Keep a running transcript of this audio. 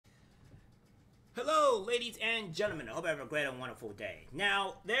Hello, ladies and gentlemen. I hope you have a great and wonderful day.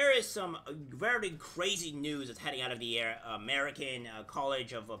 Now, there is some very crazy news that's heading out of the American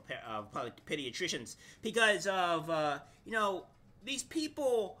College of Pediatricians because of, these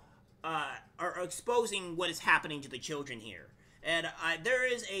people are exposing what is happening to the children here. And there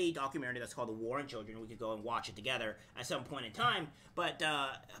is a documentary that's called The War on Children. We could go and watch it together at some point in time. But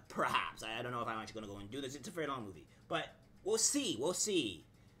perhaps. I don't know if I'm actually going to go and do this. It's a very long movie. But we'll see. We'll see.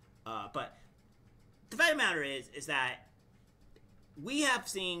 But the fact of the matter is that we have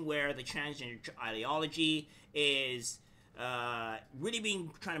seen where the transgender ideology is really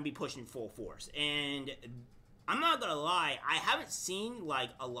trying to be pushed in full force. And I'm not gonna lie, I haven't seen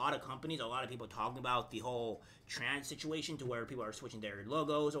like a lot of companies, a lot of people talking about the whole trans situation to where people are switching their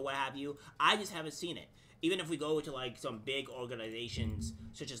logos or what have you. I just haven't seen it. Even if we go to like some big organizations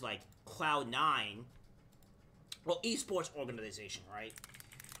such as like Cloud9, well, esports organization, right?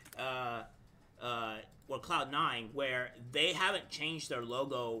 Or Cloud9, where they haven't changed their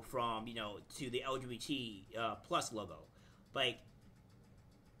logo from, to the LGBT plus logo, like,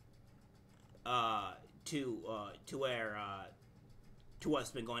 to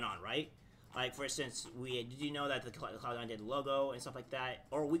what's been going on, right? Like, for instance, did you know that the Cloud9 did the logo and stuff like that?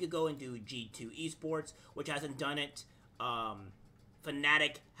 Or we could go and do G2 Esports, which hasn't done it.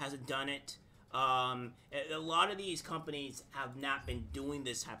 Fnatic hasn't done it. A lot of these companies have not been doing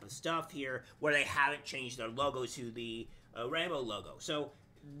this type of stuff here, where they haven't changed their logo to the rainbow logo. So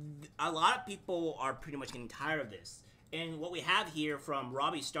a lot of people are pretty much getting tired of this. And what we have here from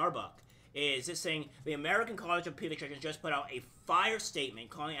Robbie Starbuck is this saying, the American College of Pediatricians just put out a fire statement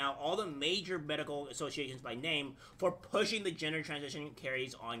calling out all the major medical associations by name for pushing the gender transition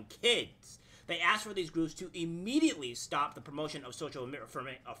carries on kids. They asked for these groups to immediately stop the promotion of social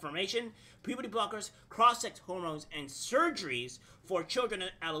affirmation, puberty blockers, cross-sex hormones, and surgeries for children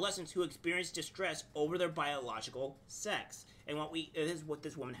and adolescents who experience distress over their biological sex. And this is what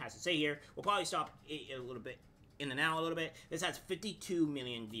this woman has to say here. We'll probably stop a little bit in and out a little bit. This has 52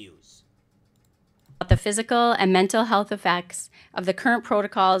 million views. The physical and mental health effects of the current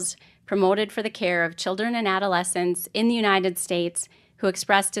protocols promoted for the care of children and adolescents in the United States who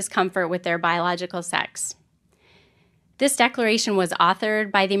express discomfort with their biological sex. This declaration was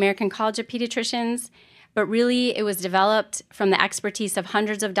authored by the American College of Pediatricians, but really it was developed from the expertise of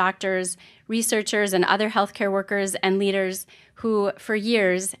hundreds of doctors, researchers, and other healthcare workers and leaders who, for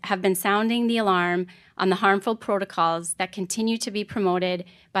years, have been sounding the alarm on the harmful protocols that continue to be promoted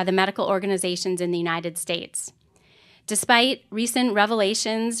by the medical organizations in the United States. Despite recent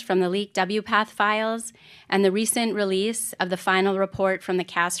revelations from the leaked WPATH files and the recent release of the final report from the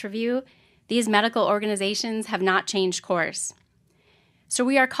CAS review, these medical organizations have not changed course. So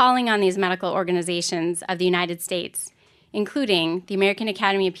we are calling on these medical organizations of the United States, including the American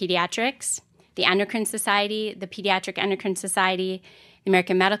Academy of Pediatrics, the Endocrine Society, the Pediatric Endocrine Society, the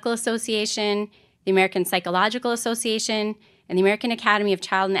American Medical Association, the American Psychological Association, and the American Academy of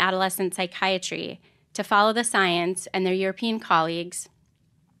Child and Adolescent Psychiatry to follow the science and their European colleagues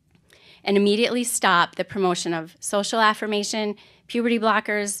and immediately stop the promotion of social affirmation, puberty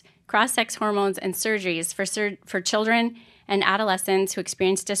blockers, cross-sex hormones, and surgeries for children and adolescents who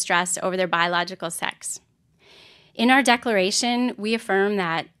experience distress over their biological sex. In our declaration, we affirm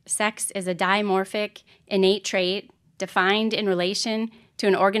that sex is a dimorphic, innate trait defined in relation to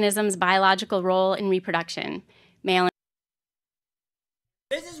an organism's biological role in reproduction, male.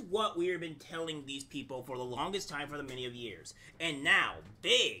 This is what we have been telling these people for the longest time, for the many of years. And now,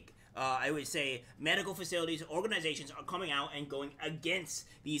 big, I would say, medical facilities, organizations are coming out and going against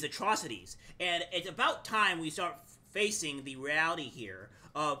these atrocities. And it's about time we start facing the reality here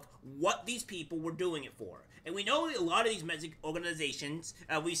of what these people were doing it for. And we know a lot of these medical organizations,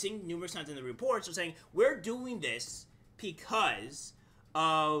 we've seen numerous times in the reports, are saying, we're doing this because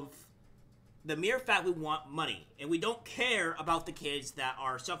of the mere fact we want money, and we don't care about the kids that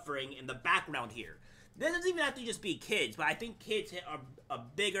are suffering in the background here. This doesn't even have to just be kids, but I think kids hit a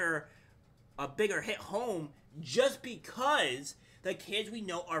bigger hit home just because the kids we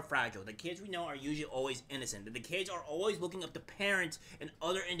know are fragile. The kids we know are usually always innocent. The kids are always looking up to parents and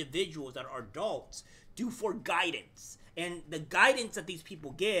other individuals that are adults for guidance. And the guidance that these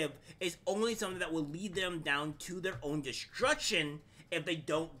people give is only something that will lead them down to their own destruction if they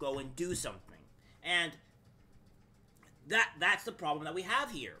don't go and do something. And that's the problem that we have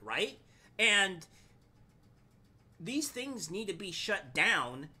here, right? And these things need to be shut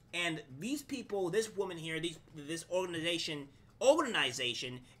down, and these people, this woman here, this organization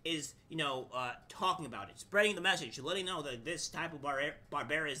is, talking about it, spreading the message, letting know that this type of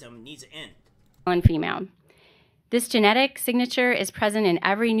barbarism needs to end. And female. This genetic signature is present in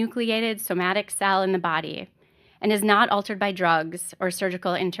every nucleated somatic cell in the body and is not altered by drugs or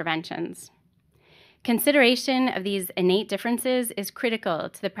surgical interventions. Consideration of these innate differences is critical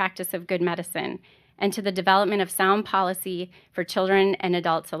to the practice of good medicine and to the development of sound policy for children and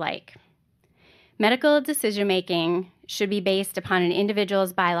adults alike. Medical decision-making should be based upon an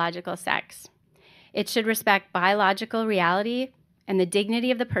individual's biological sex. It should respect biological reality and the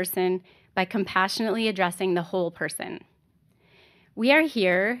dignity of the person by compassionately addressing the whole person. We are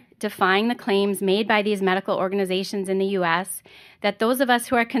here defying the claims made by these medical organizations in the US that those of us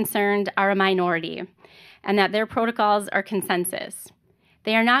who are concerned are a minority and that their protocols are consensus.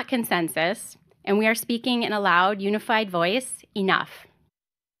 They are not consensus, and we are speaking in a loud, unified voice, enough.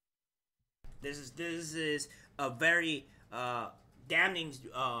 This is a very damning,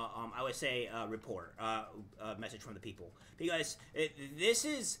 I would say, report, message from the people, because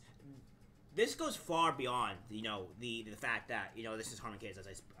this goes far beyond, the fact that, this is harming kids, as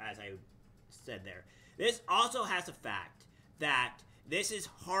I said there. This also has the fact that this is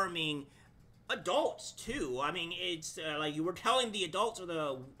harming adults too. I mean, it's like you were telling the adults or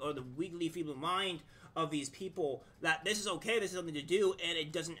the weakly feeble mind of these people that this is okay, this is something to do, and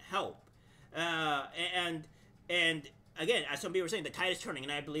it doesn't help. And again, as some people were saying, the tide is turning,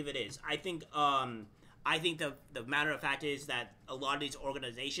 and I believe it is. I think the matter of fact is that a lot of these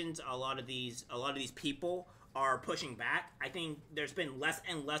organizations, a lot of these people are pushing back. I think there's been less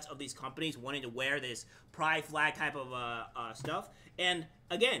and less of these companies wanting to wear this pride flag type of stuff. And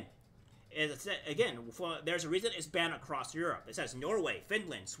again, as I said, there's a reason it's banned across Europe. It says Norway,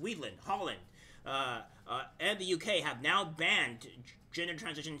 Finland, Sweden, Holland, and the UK have now banned gender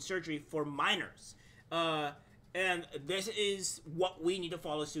transition surgery for minors. And this is what we need to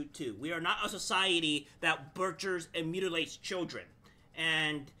follow suit to. We are not a society that butchers and mutilates children.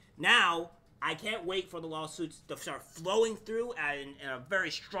 And now, I can't wait for the lawsuits to start flowing through in a very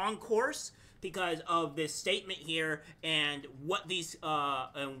strong course because of this statement here and what these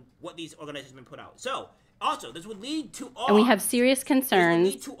organizations have been put out. So, also, this would lead to and we have serious concerns.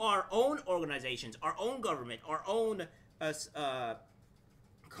 This would lead to our own organizations, our own government, our own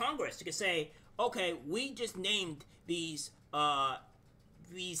Congress to say, okay, we just named these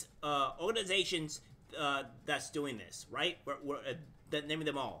organizations that's doing this, right? We're naming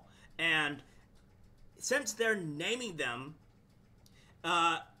them all, and since they're naming them,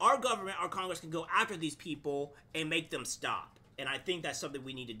 our government, our Congress can go after these people and make them stop. And I think that's something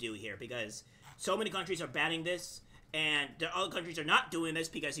we need to do here because so many countries are banning this, and other countries are not doing this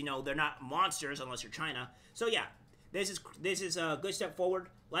because they're not monsters unless you're China. So yeah, this is a good step forward.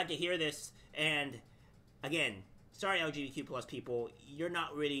 Like to hear this. And again, sorry LGBTQ plus people, you're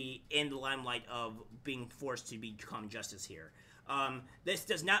not really in the limelight of being forced to become justice here. This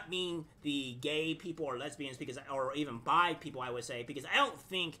does not mean the gay people or lesbians or even bi people, I would say, because I don't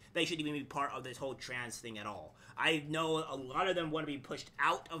think they should even be part of this whole trans thing at all. I know a lot of them want to be pushed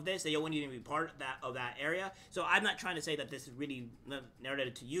out of this. They don't want to even be part of that area. So I'm not trying to say that this is really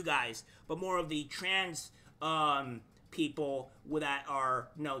narrated to you guys, but more of the trans people that are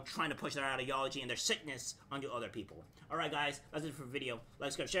trying to push their ideology and their sickness onto other people. All right, guys, that's it for the video.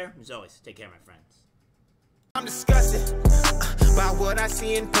 Like, subscribe, share. As always, take care, my friends. I'm disgusted by what I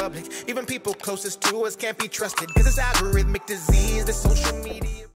see in public. Even people closest to us can't be trusted because it's algorithmic disease, the social media.